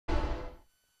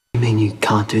you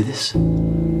can't do this?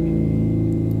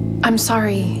 I'm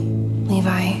sorry,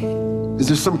 Levi. Is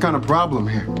there some kind of problem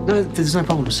here? No, there's no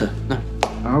problem, sir. No.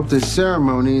 I hope this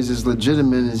ceremony is as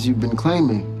legitimate as you've been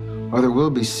claiming, or there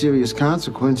will be serious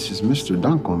consequences, Mr.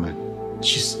 Dunkelman.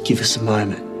 Just give us a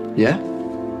moment, yeah?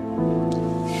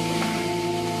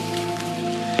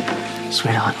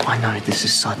 Sweetheart, I know this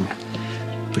is sudden,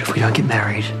 but if we don't get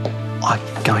married, I'm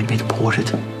going to be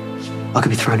deported. I could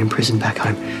be thrown in prison back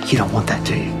home. You don't want that,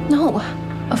 do you? No,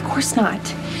 of course not.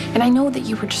 And I know that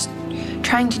you were just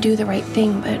trying to do the right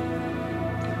thing, but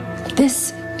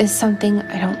this is something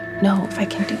I don't know if I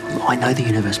can do. I know the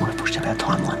universe might have pushed up our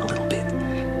timeline a little bit,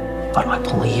 but I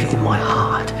believe in my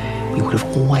heart we would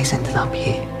have always ended up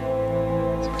here.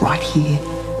 Right here,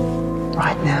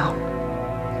 right now.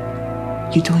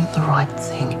 You're doing the right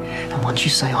thing, and once you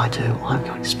say I do, I'm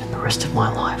going to spend the rest of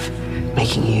my life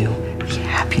making you the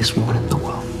happiest woman in the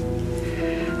world.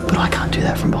 But I can't do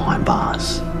that from behind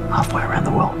bars halfway around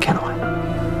the world, can I?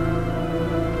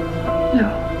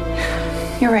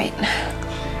 No, you're right.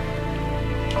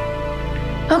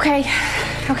 Okay,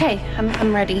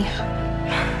 I'm ready.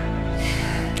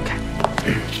 Okay.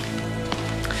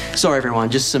 Sorry, everyone,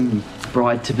 just some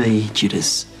bride-to-be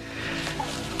jitters.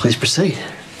 Please proceed.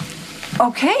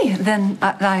 Okay, then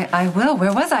I will.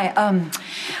 Where was I?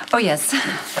 Oh yes.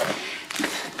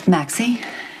 Maxie,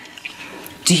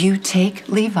 do you take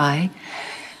Levi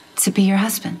to be your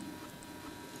husband?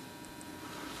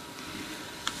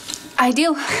 I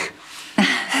do.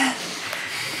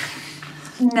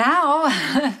 Now,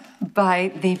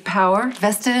 by the power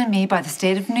vested in me by the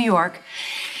state of New York,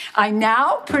 I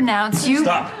now pronounce you...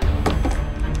 Stop.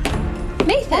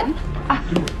 Nathan.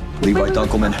 Levi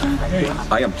Dunkelman,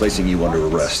 I am placing you under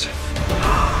arrest.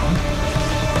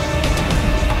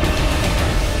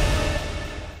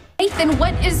 Nathan,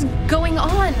 what is going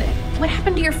on? What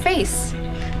happened to your face?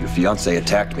 Your fiancé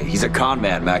attacked me. He's a con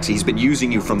man, Maxie. He's been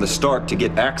using you from the start to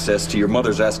get access to your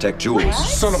mother's Aztec jewels. What?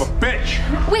 Son of a bitch!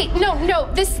 Wait,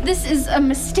 no, this is a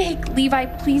mistake. Levi,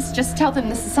 please just tell them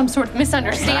this is some sort of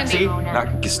misunderstanding.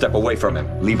 Maxie, now step away from him.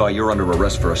 Levi, you're under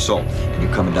arrest for assault, and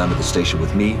you're coming down to the station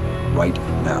with me right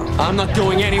now. I'm not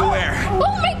going anywhere. Oh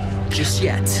my... Just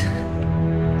yet.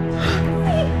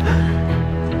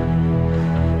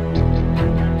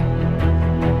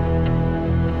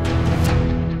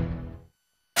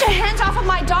 Hands off of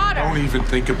my daughter! Don't even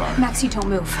think about it. Maxie, don't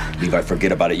move. Levi,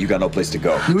 forget about it. You got no place to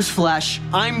go. Newsflash,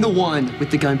 I'm the one with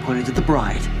the gun pointed at the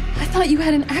bride. I thought you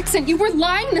had an accent. You were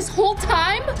lying this whole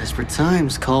time? Desperate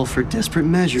times call for desperate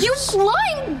measures. You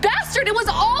lying bastard! It was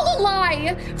all a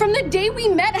lie! From the day we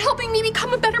met, helping me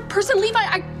become a better person, Levi,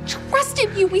 I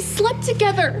trusted you. We slept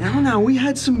together. No, we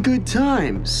had some good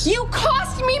times. You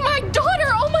cost me my daughter!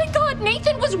 Oh my God,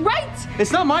 Nathan was right!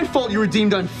 It's not my fault you were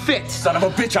deemed unfit. Son of a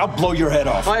bitch, I'll blow your head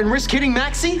off. And risk hitting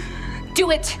Maxie?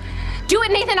 Do it. Do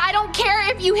it, Nathan. I don't care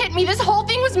if you hit me. This whole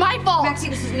thing was my fault. Maxie,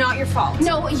 this is not your fault.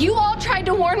 No, you all tried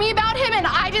to warn me about him, and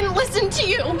I didn't listen to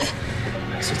you.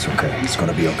 Maxie, it's okay. It's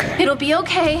gonna be okay. It'll be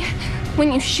okay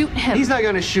when you shoot him. He's not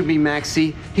going to shoot me,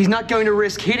 Maxie. He's not going to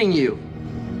risk hitting you.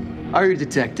 Are you a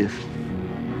detective?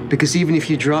 Because even if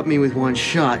you drop me with one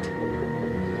shot,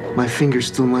 my finger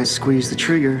still might squeeze the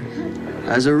trigger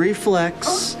as a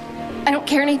reflex. I don't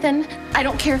care, Nathan. I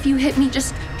don't care if you hit me.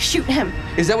 Just shoot him.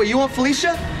 Is that what you want,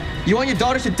 Felicia? You want your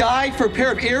daughter to die for a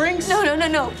pair of earrings?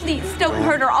 No. Please, don't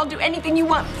hurt her. I'll do anything you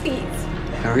want, please.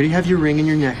 I already have your ring and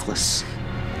your necklace.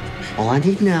 All I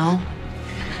need now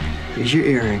is your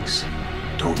earrings.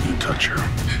 Don't you touch her.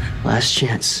 Last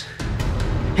chance.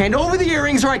 Hand over the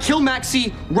earrings or I kill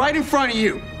Maxie right in front of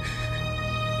you.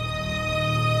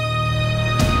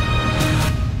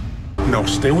 No,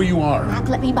 stay where you are.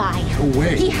 Let me by. Go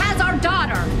away. He has our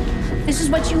daughter. This is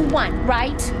what you want,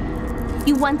 right?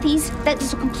 You want these?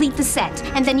 This will complete the set.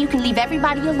 And then you can leave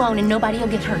everybody alone and nobody will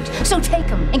get hurt. So take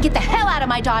them and get the hell out of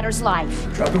my daughter's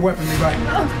life. Drop the weapon, Levi.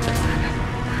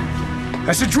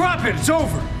 I said drop it. It's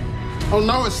over. Oh,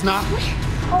 no, it's not.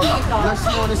 Oh my God. Unless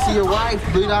you want to see your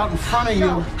wife bleed out in front of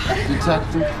you,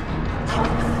 detective.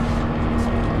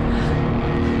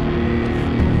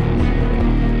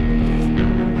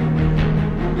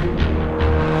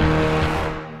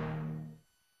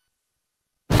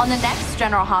 On the next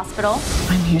General Hospital,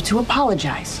 I'm here to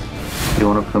apologize. You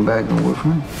want to come back and work for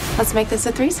me? Let's make this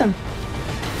a threesome.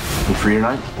 You free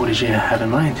tonight? What did you have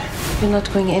in mind? You're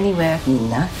not going anywhere,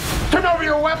 Nina. Turn over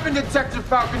your weapon, Detective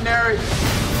Falconeri.